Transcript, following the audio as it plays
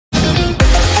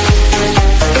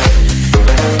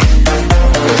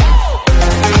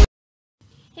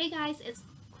guys, it's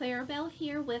Clarabelle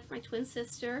here with my twin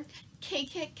sister, Kay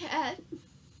KitKat,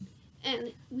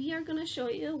 and we are going to show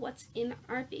you what's in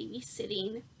our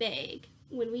babysitting bag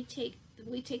when we take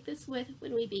this with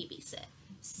when we babysit.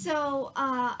 So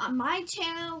on my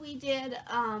channel we did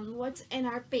what's in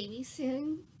our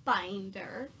babysitting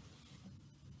binder.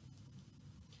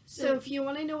 So if you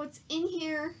want to know what's in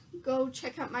here, go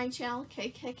check out my channel, Kay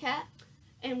KitKat.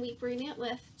 And we bring it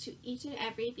with to each and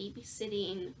every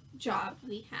babysitting job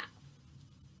we have.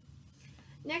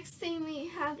 Next thing we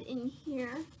have in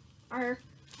here are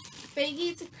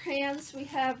baggies of crayons. We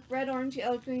have red, orange,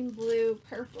 yellow, green, blue,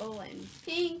 purple, and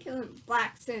pink, and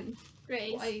blacks and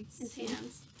Grays whites and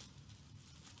tans.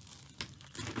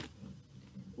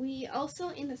 We also,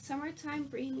 in the summertime,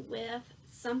 bring with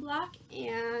sunblock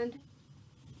and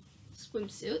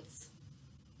swimsuits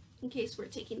in case we're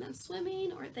taking them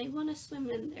swimming or they want to swim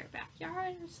in their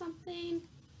backyard or something.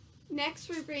 Next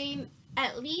we bring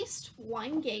at least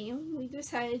one game. We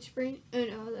decided to bring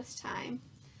Uno this time.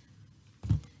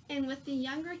 And with the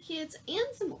younger kids and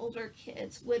some older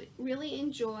kids would really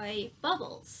enjoy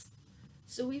bubbles.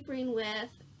 So we bring with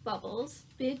bubbles,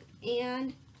 big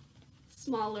and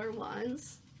smaller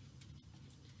ones.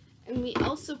 And we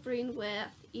also bring with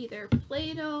either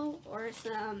Play-Doh or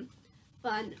some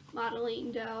fun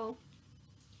modeling dough.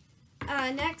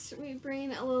 Next we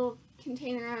bring a little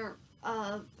container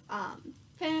of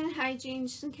feminine hygiene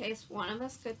just in case one of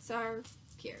us gets our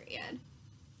period.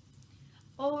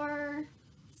 Or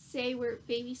say we're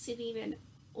babysitting an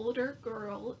older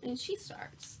girl and she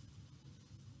starts.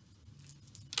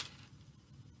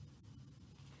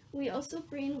 We also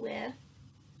bring with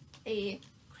a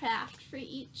craft for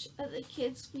each of the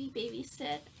kids we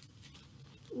babysit.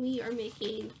 We are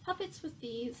making puppets with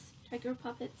these tiger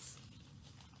puppets.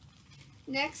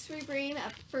 Next we bring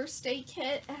a first aid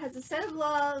kit. It has a set of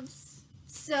gloves,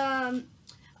 some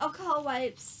alcohol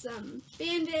wipes, some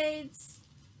band-aids,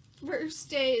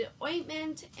 first aid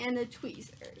ointment, and the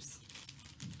tweezers.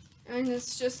 And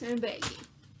it's just in a baggie.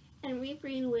 And we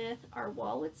bring with our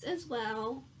wallets as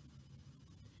well,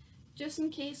 just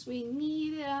in case we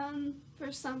need them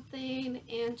for something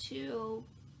and to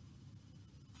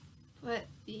put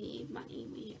the money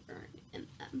we earn in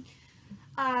them.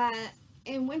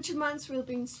 In winter months we'll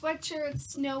bring sweatshirts,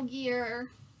 snow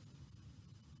gear,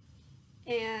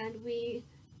 and we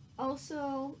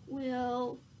also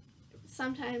will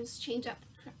sometimes change up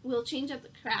the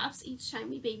crafts each time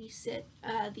we babysit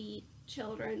the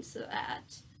children so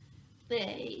that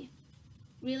they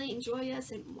really enjoy us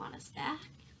and want us back.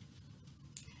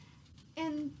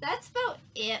 And that's about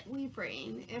it we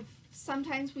bring. If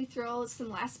sometimes we throw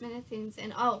some last minute things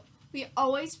in. Oh, we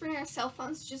always bring our cell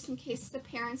phones just in case the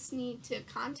parents need to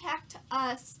contact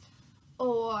us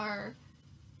or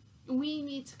we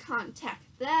need to contact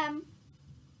them.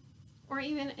 Or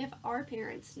even if our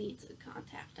parents need to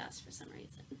contact us for some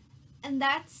reason. And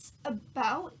that's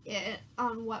about it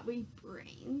on what we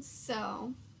bring.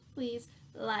 So please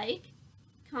like,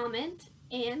 comment,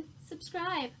 and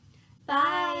subscribe.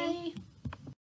 bye. Bye.